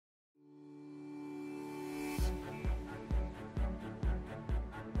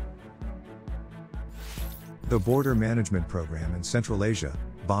The Border Management Program in Central Asia,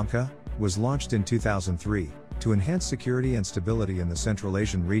 BOMCA, was launched in 2003 to enhance security and stability in the Central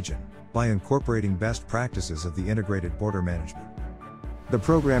Asian region by incorporating best practices of the integrated border management. The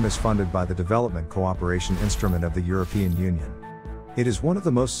program is funded by the Development Cooperation Instrument of the European Union. It is one of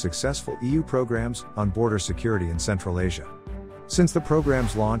the most successful EU programs on border security in Central Asia. Since the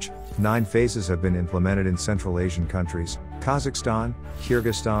program's launch, 9 phases have been implemented in Central Asian countries: Kazakhstan,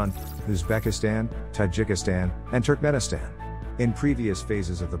 Kyrgyzstan, Uzbekistan, Tajikistan, and Turkmenistan. In previous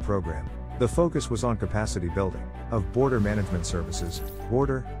phases of the program, the focus was on capacity building of border management services,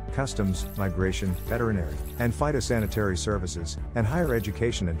 border, customs, migration, veterinary, and phytosanitary services, and higher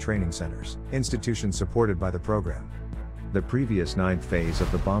education and training centers, institutions supported by the program. The previous 9th phase of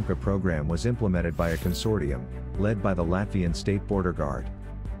the BOMCA program was implemented by a consortium, led by the Latvian State Border Guard.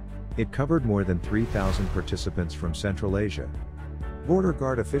 It covered more than 3,000 participants from Central Asia. Border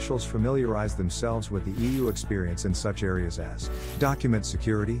Guard officials familiarized themselves with the EU experience in such areas as document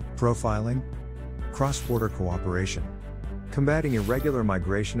security, profiling, cross-border cooperation, combating irregular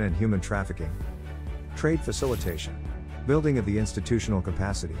migration and human trafficking, trade facilitation, building of the institutional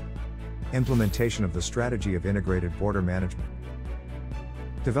capacity, implementation of the strategy of integrated border management,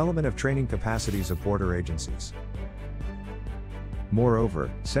 development of training capacities of border agencies. Moreover,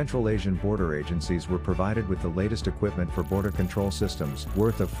 Central Asian border agencies were provided with the latest equipment for border control systems,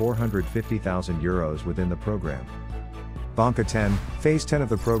 worth of €450,000 within the program. BOMCA 10, Phase 10 of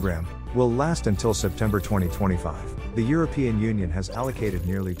the program, will last until September 2025. The European Union has allocated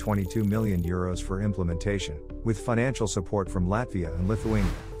nearly €22 million for implementation, with financial support from Latvia and Lithuania.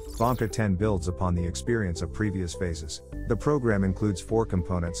 BOMCA 10 builds upon the experience of previous phases. The program includes 4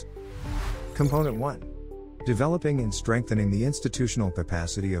 components. Component 1. Developing and strengthening the institutional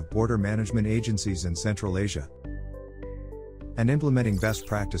capacity of border management agencies in Central Asia, and implementing best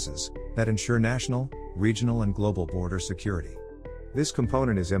practices that ensure national, regional, and global border security. This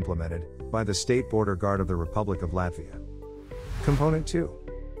component is implemented by the State Border Guard of the Republic of Latvia. Component 2.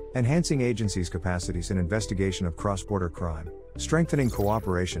 Enhancing agencies' capacities in investigation of cross-border crime, strengthening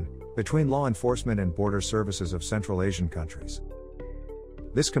cooperation between law enforcement and border services of Central Asian countries.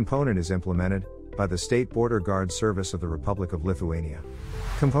 This component is implemented by the State Border Guard Service of the Republic of Lithuania.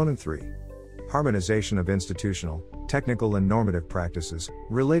 Component 3. Harmonization of institutional, technical and normative practices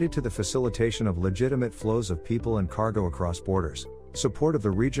related to the facilitation of legitimate flows of people and cargo across borders. Support of the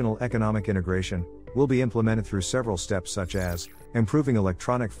regional economic integration will be implemented through several steps, such as improving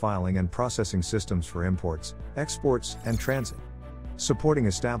electronic filing and processing systems for imports, exports, and transit, supporting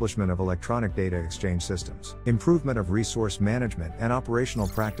establishment of electronic data exchange systems, improvement of resource management and operational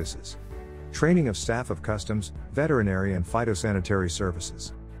practices, training of staff of customs, veterinary and phytosanitary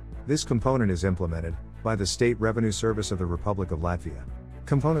services. This component is implemented by the State Revenue Service of the Republic of Latvia.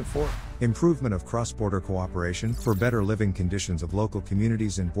 Component 4. Improvement of cross-border cooperation for better living conditions of local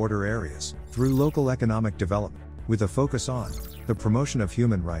communities in border areas, through local economic development, with a focus on the promotion of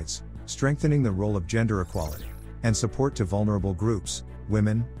human rights, strengthening the role of gender equality, and support to vulnerable groups,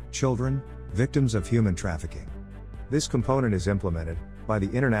 women, children, victims of human trafficking. This component is implemented by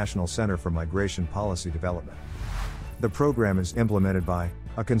the International Center for Migration Policy Development. The program is implemented by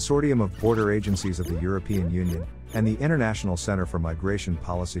a consortium of border agencies of the European Union and the International Center for Migration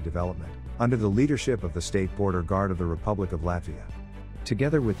Policy Development, under the leadership of the State Border Guard of the Republic of Latvia.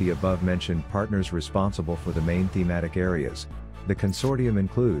 Together with the above-mentioned partners responsible for the main thematic areas, the consortium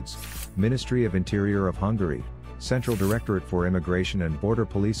includes Ministry of Interior of Hungary, Central Directorate for Immigration and Border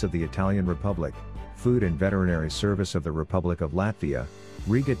Police of the Italian Republic, Food and Veterinary Service of the Republic of Latvia,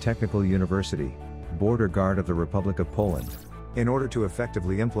 Riga Technical University, Border Guard of the Republic of Poland. In order to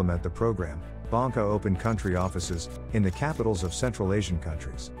effectively implement the program, BOMCA opened country offices in the capitals of Central Asian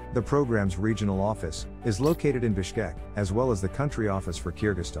countries. The program's regional office is located in Bishkek, as well as the country office for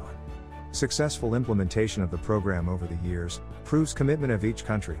Kyrgyzstan. Successful implementation of the program over the years proves commitment of each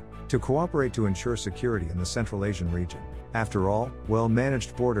country to cooperate to ensure security in the Central Asian region. After all,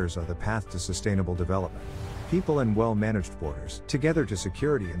 well-managed borders are the path to sustainable development. People and well-managed borders, together to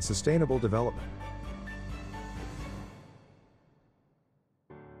security and sustainable development.